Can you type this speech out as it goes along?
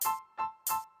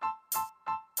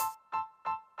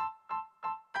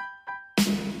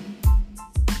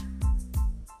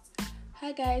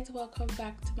Hi guys, welcome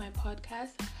back to my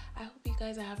podcast. I hope you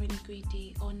guys are having a great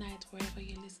day or night wherever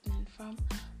you're listening from.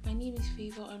 My name is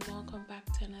Favor and welcome back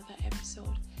to another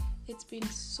episode. It's been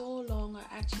so long,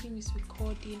 I actually missed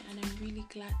recording and I'm really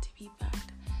glad to be back.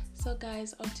 So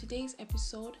guys, on today's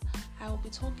episode, I will be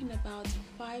talking about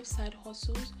 5 side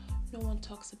hustles no one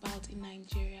talks about in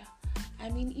Nigeria. I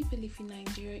mean, if you live in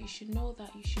Nigeria, you should know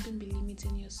that you shouldn't be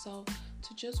limiting yourself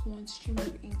to just one stream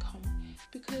of income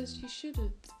because you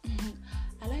shouldn't.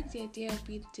 I like the idea of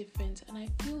being different, and I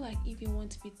feel like if you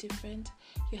want to be different,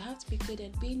 you have to be good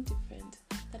at being different.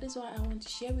 That is why I want to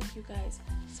share with you guys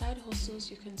side hustles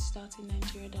you can start in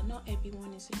Nigeria that not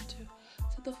everyone is into.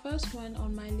 So the first one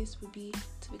on my list would be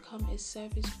to become a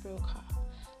service broker.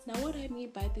 Now what I mean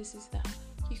by this is that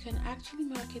you can actually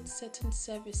market certain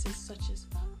services such as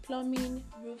plumbing,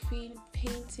 roofing,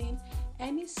 painting,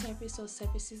 any service or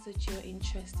services that you're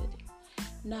interested in.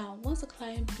 Now, once a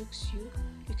client books you,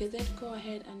 you can then go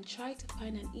ahead and try to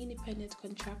find an independent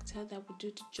contractor that will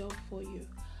do the job for you.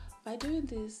 By doing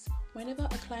this, whenever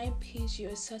a client pays you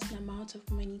a certain amount of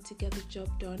money to get the job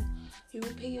done, you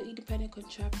will pay your independent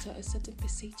contractor a certain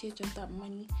percentage of that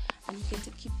money and you get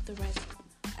to keep the rest.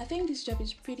 I think this job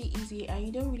is pretty easy and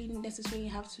you don't really necessarily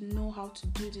have to know how to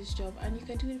do this job, and you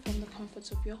can do it from the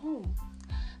comforts of your home.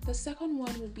 The second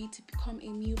one would be to become a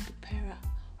meal preparer.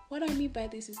 What I mean by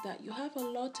this is that you have a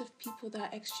lot of people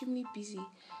that are extremely busy.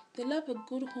 They love a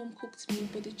good home cooked meal,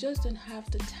 but they just don't have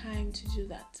the time to do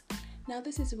that. Now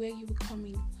this is where you will come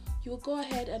in. You will go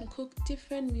ahead and cook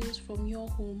different meals from your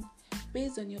home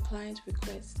based on your client's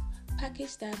request.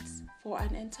 Package that for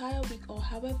an entire week or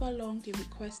however long they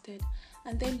requested,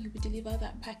 and then you will deliver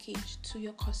that package to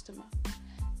your customer.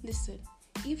 Listen,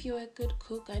 if you're a good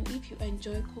cook and if you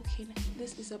enjoy cooking,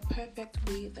 this is a perfect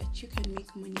way that you can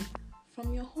make money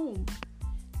from your home.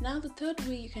 Now the third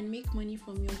way you can make money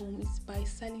from your home is by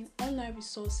selling online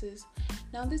resources.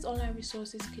 Now these online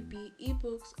resources could be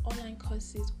ebooks, online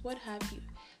courses, what have you.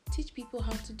 Teach people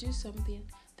how to do something.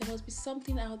 There must be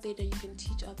something out there that you can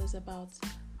teach others about.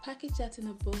 Package that in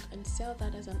a book and sell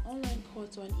that as an online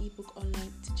course or an ebook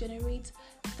online to generate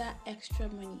that extra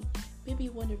money. Maybe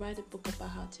you want to write a book about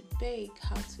how to bake,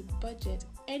 how to budget,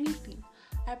 anything.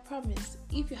 I promise,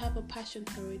 if you have a passion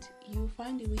for it, you'll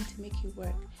find a way to make it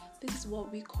work. This is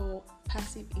what we call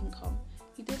passive income.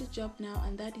 You did a job now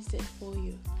and that is it for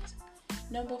you.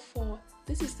 Number 4,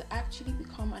 this is to actually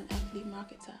become an affiliate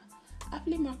marketer.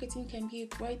 Affiliate marketing can be a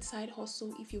great side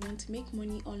hustle if you want to make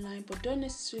money online but don't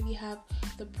necessarily have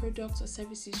the products or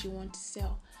services you want to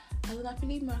sell. As an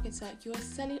affiliate marketer, you are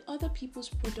selling other people's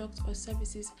products or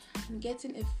services and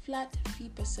getting a flat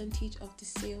fee percentage of the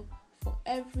sale for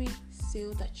every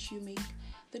sale that you make.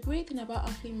 The great thing about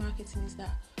affiliate marketing is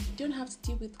that you don't have to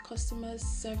deal with customers'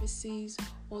 services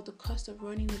or the cost of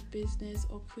running a business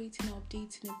or creating or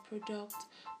updating a product.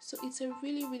 So it's a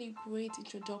really great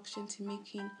introduction to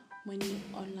making money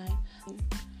online.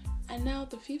 And now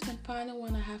the fifth and final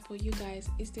one I have for you guys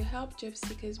is to help job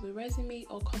seekers with resume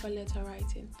or cover letter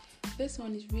writing. This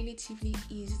one is relatively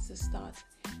easy to start.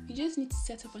 You just need to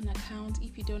set up an account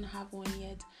if you don't have one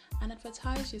yet and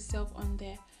advertise yourself on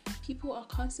there. People are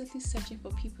constantly searching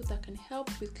for people that can help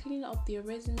with cleaning up their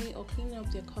resume or cleaning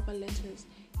up their cover letters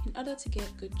in order to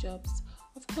get good jobs.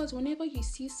 Of course, whenever you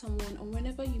see someone or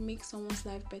whenever you make someone's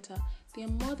life better, they are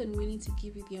more than willing to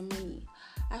give you their money.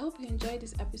 I hope you enjoyed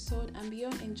this episode, and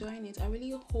beyond enjoying it, I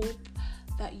really hope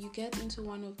that you get into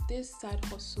one of these side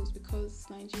hustles because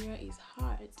Nigeria is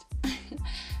hard.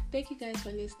 Thank you guys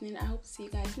for listening. I hope to see you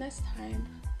guys next time.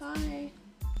 Bye.